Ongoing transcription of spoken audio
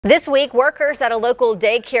This week, workers at a local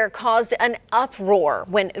daycare caused an uproar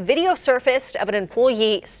when video surfaced of an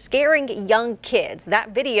employee scaring young kids. That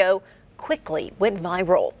video quickly went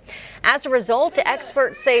viral. As a result,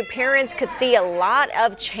 experts say parents could see a lot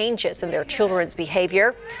of changes in their children's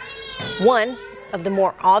behavior. One of the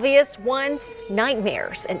more obvious ones,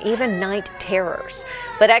 nightmares and even night terrors.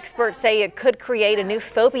 But experts say it could create a new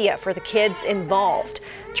phobia for the kids involved.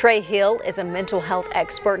 Trey Hill is a mental health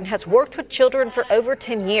expert and has worked with children for over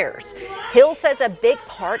 10 years. Hill says a big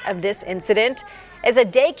part of this incident is a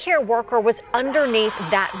daycare worker was underneath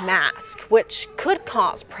that mask, which could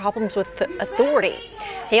cause problems with authority.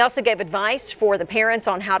 He also gave advice for the parents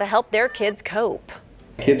on how to help their kids cope.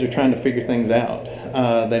 Kids are trying to figure things out.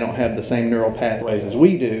 They don't have the same neural pathways as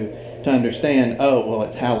we do to understand, oh, well,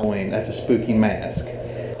 it's Halloween, that's a spooky mask.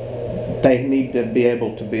 They need to be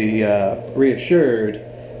able to be reassured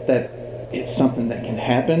that it's something that can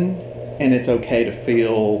happen and it's okay to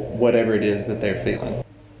feel whatever it is that they're feeling.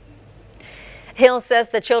 Hill says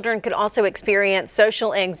the children could also experience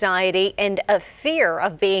social anxiety and a fear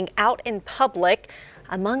of being out in public,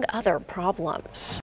 among other problems.